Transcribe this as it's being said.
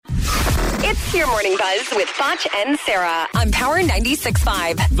It's your Morning Buzz with Foch and Sarah on Power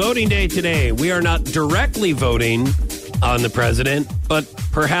 96.5. Voting day today. We are not directly voting on the president, but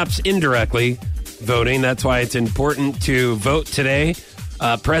perhaps indirectly voting. That's why it's important to vote today.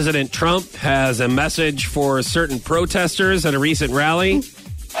 President Trump has a message for certain protesters at a recent rally.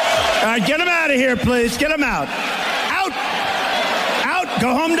 All right, get them out of here, please. Get them out. Out. Out.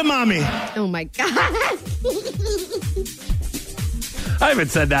 Go home to mommy. Oh, my God. I haven't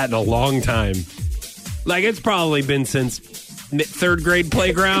said that in a long time. Like, it's probably been since third grade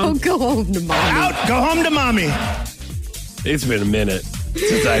playground. Go home to mommy. Out. Go home to mommy. It's been a minute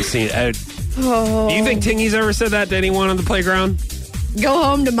since I've seen it. Do you think Tingy's ever said that to anyone on the playground? Go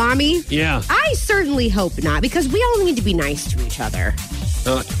home to mommy? Yeah. I certainly hope not, because we all need to be nice to each other.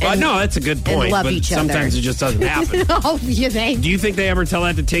 No, that's a good point, love but each other. sometimes it just doesn't happen. Oh, you think? Do you think they ever tell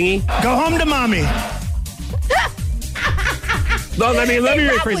that to Tingy? Go home to mommy. No, let me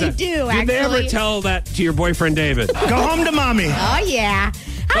rephrase probably that. do, Did they ever actually. tell that to your boyfriend, David? Go home to mommy. Oh, yeah.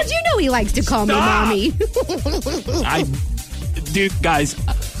 How'd you know he likes to call me mommy? Guys,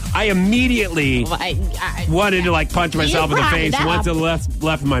 I immediately wanted to punch myself in the face once it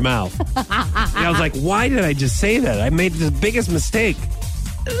left my mouth. And I was like, why did I just say that? I made the biggest mistake.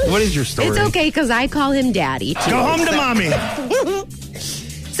 What is your story? It's okay, because I call him daddy, too. Go home to mommy.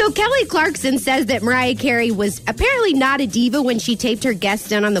 So Kelly Clarkson says that Mariah Carey was apparently not a diva when she taped her guest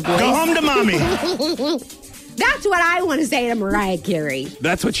stand on The Voice. Go home to mommy. That's what I want to say to Mariah Carey.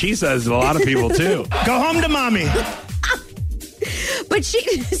 That's what she says to a lot of people, too. Go home to mommy. But she...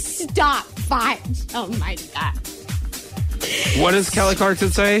 Stop. Fine. Oh, my God. What does Kelly Clarkson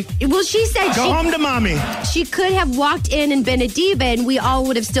say? Well, she said Go home to mommy. she could have walked in and been a diva, and we all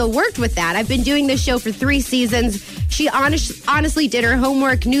would have still worked with that. I've been doing this show for 3 seasons. She honestly did her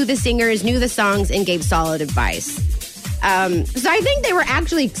homework, knew the singers, knew the songs, and gave solid advice. So I think they were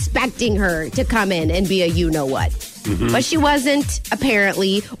actually expecting her to come in and be a you-know-what. Mm-hmm. But she wasn't,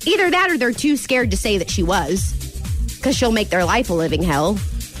 apparently. Either that or they're too scared to say that she was, because she'll make their life a living hell.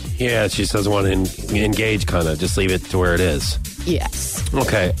 Yeah, she doesn't want to engage, kind of. Just leave it to where it is. Yes.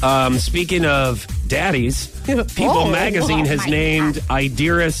 Okay. Speaking of daddies, People Magazine has named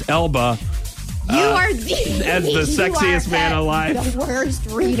Idris Elba You are the as the sexiest man alive. The worst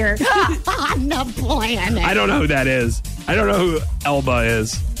reader on the planet. I don't know who that is. I don't know who Elba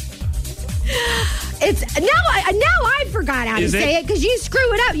is. It's now I forgot how to say it because you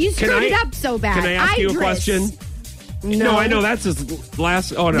screw it up. You screwed it up so bad. Can I ask you a question? No, I know that's his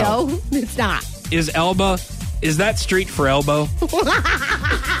last. Oh no, no, it's not. Is that street for elbow?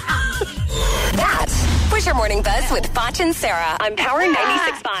 That was your Morning Buzz with Foch and Sarah on Power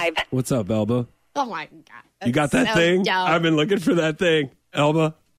 96.5. What's up, Elba? Oh my God. You got that thing? Dumb. I've been looking for that thing, Elba.